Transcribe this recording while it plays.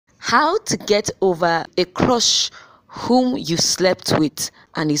How to get over a crush whom you slept with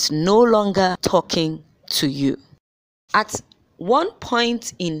and is no longer talking to you. At one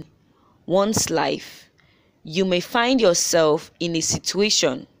point in one's life, you may find yourself in a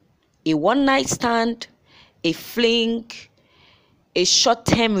situation, a one-night stand, a fling, a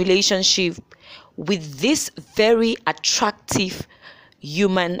short-term relationship with this very attractive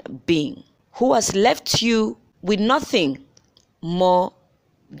human being who has left you with nothing more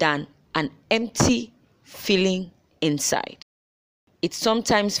than an empty feeling inside. It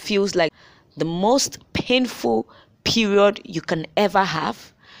sometimes feels like the most painful period you can ever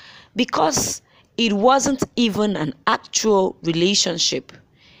have because it wasn't even an actual relationship.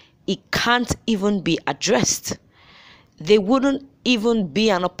 It can't even be addressed. There wouldn't even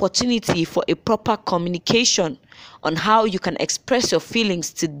be an opportunity for a proper communication on how you can express your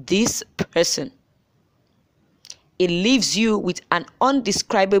feelings to this person. It leaves you with an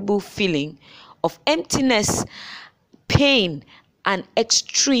undescribable feeling of emptiness, pain, and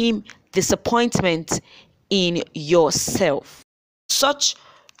extreme disappointment in yourself. Such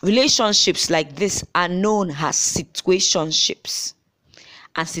relationships like this are known as situationships.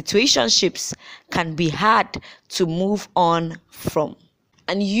 And situationships can be hard to move on from.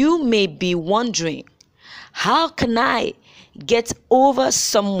 And you may be wondering, how can I get over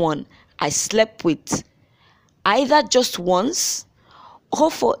someone I slept with either just once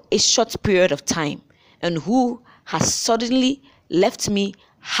or for a short period of time and who has suddenly left me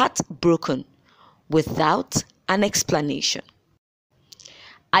heartbroken without an explanation?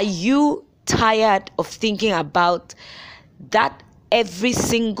 Are you tired of thinking about that every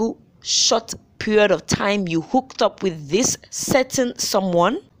single short period of time you hooked up with this certain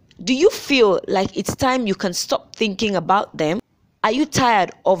someone? Do you feel like it's time you can stop thinking about them? Are you tired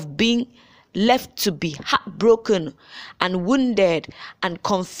of being left to be heartbroken and wounded and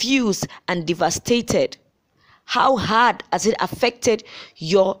confused and devastated? How hard has it affected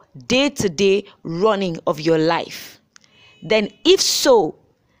your day-to-day running of your life? Then if so,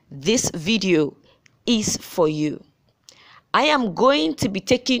 this video is for you. I am going to be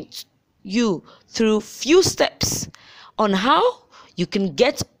taking you through few steps on how you can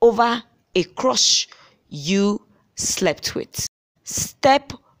get over a crush you slept with.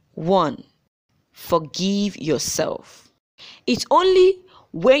 Step 1. Forgive yourself. It's only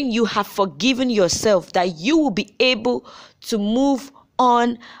when you have forgiven yourself that you will be able to move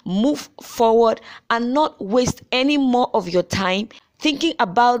on, move forward, and not waste any more of your time thinking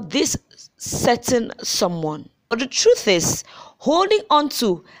about this certain someone. But the truth is, holding on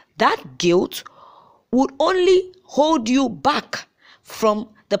to that guilt would only hold you back from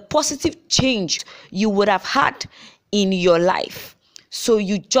the positive change you would have had in your life. So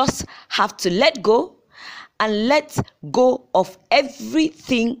you just have to let go and let go of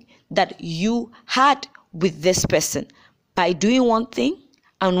everything that you had with this person by doing one thing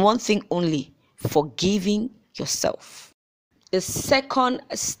and one thing only: forgiving yourself. The second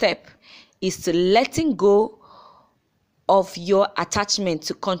step is to letting go of your attachment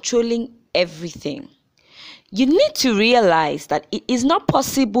to controlling everything. You need to realize that it is not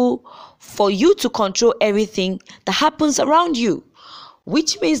possible for you to control everything that happens around you,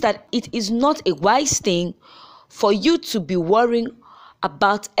 which means that it is not a wise thing for you to be worrying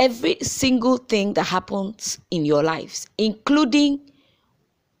about every single thing that happens in your lives, including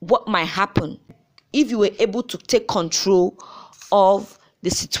what might happen if you were able to take control of the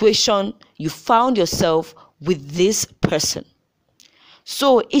situation you found yourself with this person.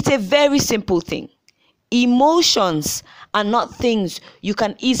 So it's a very simple thing. Emotions are not things you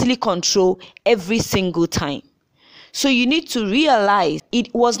can easily control every single time. So you need to realize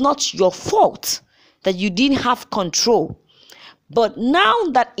it was not your fault that you didn't have control. But now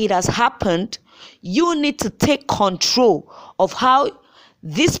that it has happened, you need to take control of how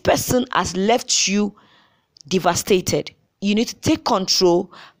this person has left you devastated. You need to take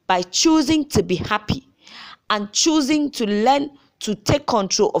control by choosing to be happy and choosing to learn to take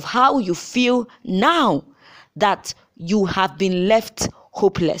control of how you feel now that you have been left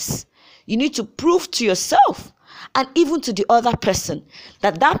hopeless. You need to prove to yourself and even to the other person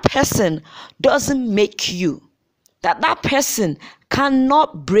that that person doesn't make you, that that person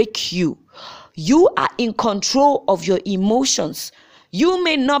cannot break you. You are in control of your emotions. You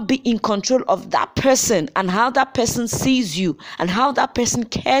may not be in control of that person and how that person sees you and how that person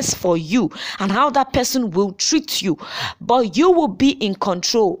cares for you and how that person will treat you, but you will be in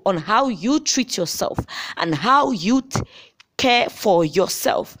control on how you treat yourself and how you care for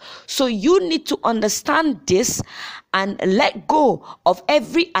yourself. So you need to understand this and let go of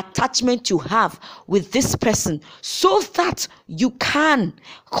every attachment you have with this person so that you can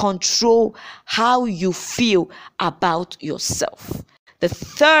control how you feel about yourself. The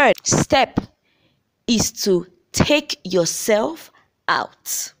third step is to take yourself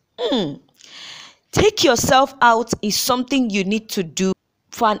out. Take yourself out is something you need to do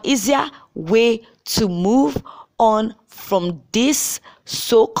for an easier way to move on from this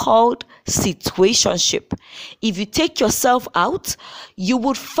so-called situationship. If you take yourself out, you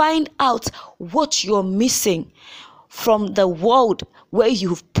would find out what you're missing from the world where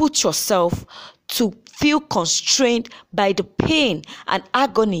you've put yourself to feel constrained by the pain and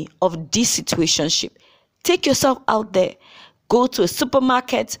agony of this situationship. Take yourself out there. Go to a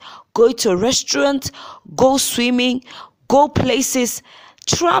supermarket, go to a restaurant, go swimming, go places,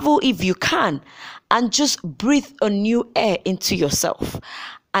 travel if you can, and just breathe a new air into yourself.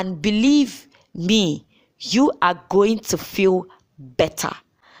 And believe me, you are going to feel better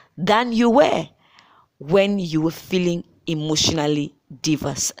than you were when you were feeling emotionally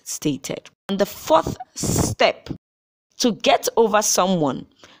devastated. And the fourth step, to get over someone,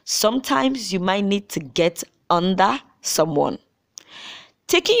 sometimes you might need to get under someone.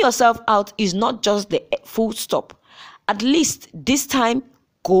 Taking yourself out is not just the full stop. At least this time,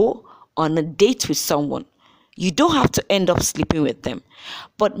 go on a date with someone. You don't have to end up sleeping with them.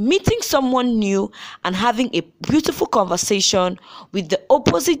 But meeting someone new and having a beautiful conversation with the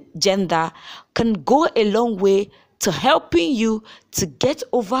opposite gender can go a long way to helping you to get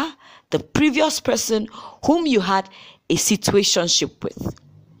over the previous person whom you had a situationship with.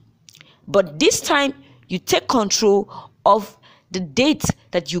 But this time, you take control of the date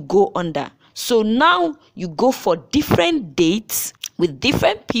that you go under. So now you go for different dates with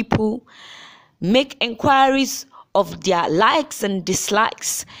different people, make inquiries of their likes and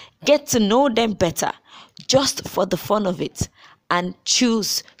dislikes, get to know them better just for the fun of it, and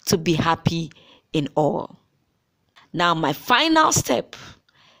choose to be happy in all. Now, my final step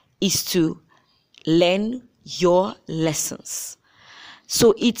is to learn your lessons.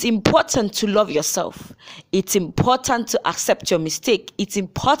 So it's important to love yourself. It's important to accept your mistake. It's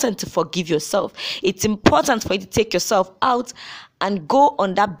important to forgive yourself. It's important for you to take yourself out and go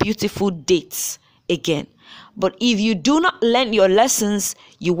on that beautiful dates again. But if you do not learn your lessons,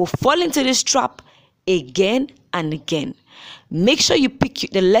 you will fall into this trap again and again. Make sure you pick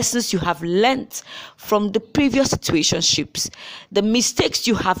the lessons you have learned from the previous situationships, the mistakes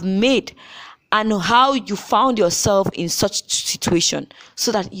you have made, and how you found yourself in such situation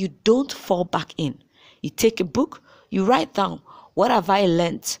so that you don't fall back in. You take a book, you write down, what have I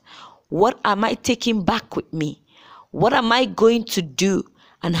learned? What am I taking back with me? What am I going to do?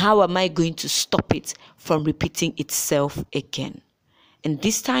 And how am I going to stop it from repeating itself again? And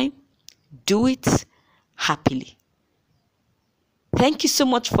this time, do it happily. Thank you so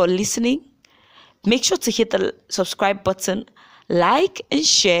much for listening. Make sure to hit the subscribe button, like and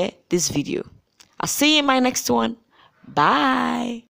share this video. I'll see you in my next one. Bye.